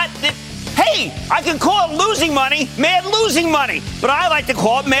 Hey, I can call it losing money, mad losing money, but I like to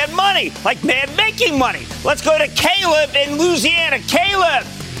call it mad money, like mad making money. Let's go to Caleb in Louisiana. Caleb.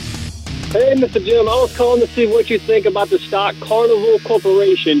 Hey, Mr. Jim, I was calling to see what you think about the stock Carnival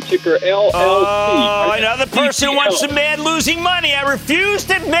Corporation, ticker LLC. Oh, another person wants some mad losing money. I refuse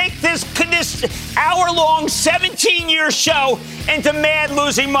to make this hour-long, 17-year show into mad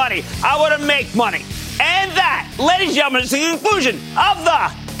losing money. I want to make money. And that, ladies and gentlemen, is the conclusion of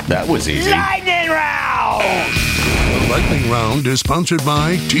That was easy. Lightning Round. The Lightning Round is sponsored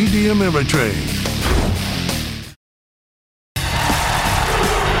by TD Ameritrade.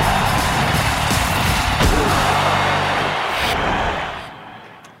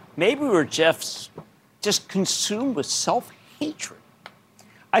 Maybe we're just consumed with self-hatred.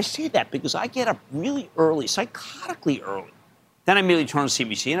 I say that because I get up really early, psychotically early. Then I immediately turn on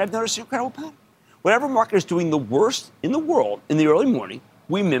CBC, and I've noticed an incredible pattern. Whatever market is doing the worst in the world in the early morning,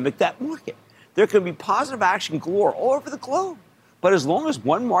 we mimic that market. There can be positive action galore all over the globe. But as long as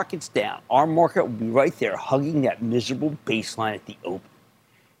one market's down, our market will be right there hugging that miserable baseline at the open.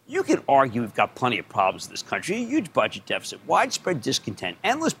 You can argue we've got plenty of problems in this country, a huge budget deficit, widespread discontent,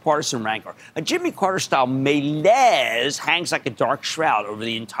 endless partisan rancor. A Jimmy Carter-style malaise hangs like a dark shroud over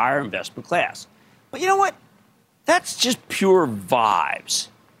the entire investment class. But you know what? That's just pure vibes.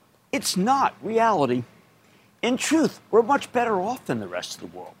 It's not reality. In truth, we're much better off than the rest of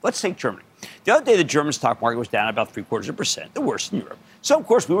the world. Let's take Germany. The other day, the German stock market was down about 0.75%, the worst in Europe. So, of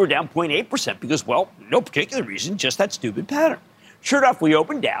course, we were down 0.8% because, well, no particular reason, just that stupid pattern. Sure enough, we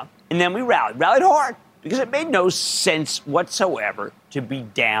opened down, and then we rallied hard, because it made no sense whatsoever to be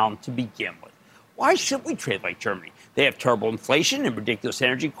down to begin with. Why should we trade like Germany? They have terrible inflation and ridiculous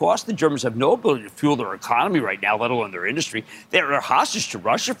energy costs. The Germans have no ability to fuel their economy right now, let alone their industry. They're hostage to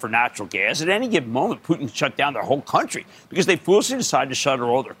Russia for natural gas. At any given moment, Putin can shut down their whole country because they foolishly decided to shutter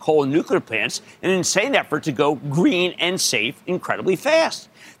all their coal and nuclear plants in an insane effort to go green and safe incredibly fast.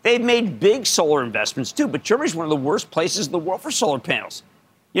 They've made big solar investments, too, but Germany's one of the worst places in the world for solar panels.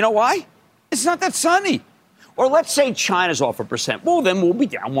 You know why? It's not that sunny. Or let's say China's off 1%. Well, then we'll be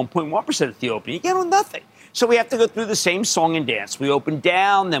down 1.1% at the opening. Again, on nothing. So we have to go through the same song and dance. We open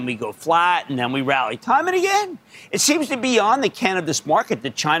down, then we go flat, and then we rally. Time and again. It seems to be beyond the ken of this market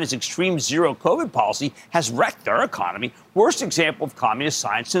that China's extreme zero COVID policy has wrecked our economy. Worst example of communist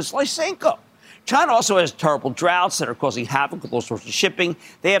science since Lysenko. China also has terrible droughts that are causing havoc with all sorts of shipping.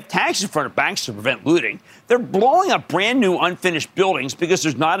 They have tanks in front of banks to prevent looting. They're blowing up brand new unfinished buildings because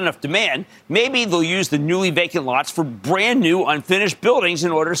there's not enough demand. Maybe they'll use the newly vacant lots for brand new unfinished buildings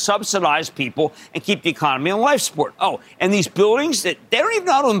in order to subsidize people and keep the economy on life support. Oh, and these buildings, they don't even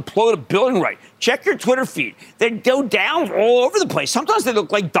know how to implode a building right. Check your Twitter feed. They go down all over the place. Sometimes they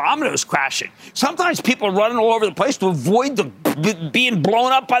look like dominoes crashing. Sometimes people are running all over the place to avoid being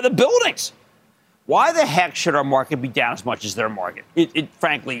blown up by the buildings. Why the heck should our market be down as much as their market?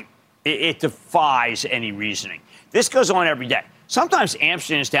 Frankly, it defies any reasoning. This goes on every day. Sometimes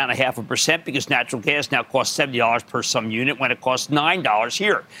Amsterdam is down 0.5% because natural gas now costs $70 per some unit when it costs $9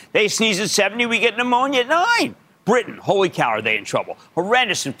 here. They sneeze at 70, we get pneumonia at 9. Britain, holy cow, are they in trouble?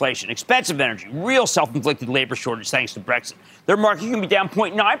 Horrendous inflation, expensive energy, real self-inflicted labor shortage thanks to Brexit. Their market can be down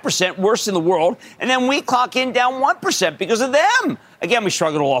 0.9%, worst in the world, and then we clock in down 1% because of them. Again, we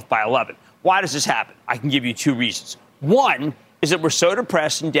struggled off by 11. Why does this happen? I can give you two reasons. One is that we're so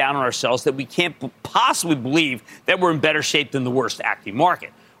depressed and down on ourselves that we can't possibly believe that we're in better shape than the worst acting market.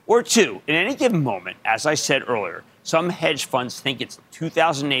 Or two, in any given moment, as I said earlier, some hedge funds think it's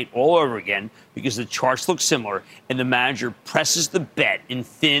 2008 all over again because the charts look similar and the manager presses the bet in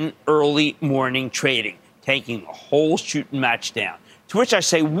thin early morning trading, taking the whole shooting match down. To which I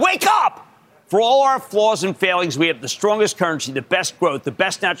say, wake up! For all our flaws and failings, we have the strongest currency, the best growth, the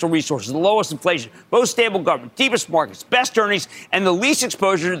best natural resources, the lowest inflation, most stable government, deepest markets, best earnings, and the least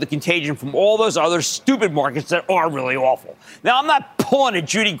exposure to the contagion from all those other stupid markets that are really awful. Now, I'm not pulling at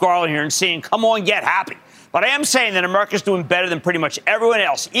Judy Garland here and saying, come on, get happy. But I am saying that America's doing better than pretty much everyone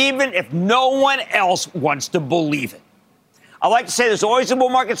else, even if no one else wants to believe it. I like to say there's always a bull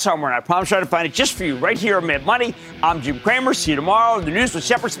market somewhere, and I promise to try to find it just for you right here on Mad Money. I'm Jim Cramer. See you tomorrow. The news with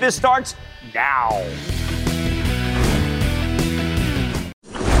Shepard Smith starts now.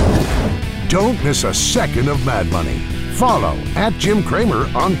 Don't miss a second of Mad Money. Follow @Jim Cramer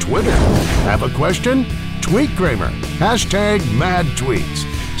on Twitter. Have a question? Tweet Cramer. #MadTweets.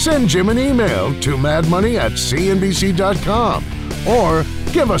 Send Jim an email to madmoney@cnbc.com or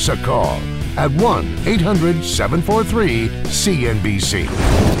give us a call at 1-800-743-CNBC.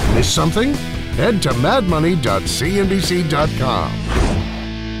 Miss something? Head to madmoney.cnbc.com.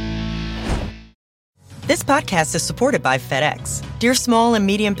 This podcast is supported by FedEx. Dear small and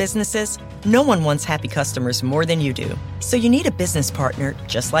medium businesses, no one wants happy customers more than you do. So you need a business partner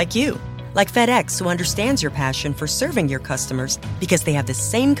just like you. Like FedEx, who understands your passion for serving your customers because they have the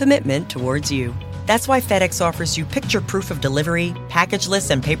same commitment towards you. That's why FedEx offers you picture proof of delivery, packageless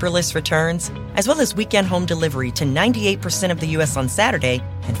and paperless returns, as well as weekend home delivery to 98% of the U.S. on Saturday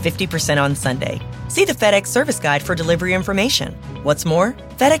and 50% on Sunday. See the FedEx service guide for delivery information. What's more,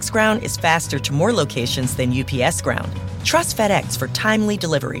 FedEx Ground is faster to more locations than UPS Ground. Trust FedEx for timely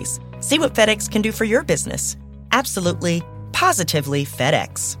deliveries. See what FedEx can do for your business. Absolutely, positively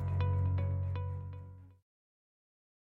FedEx.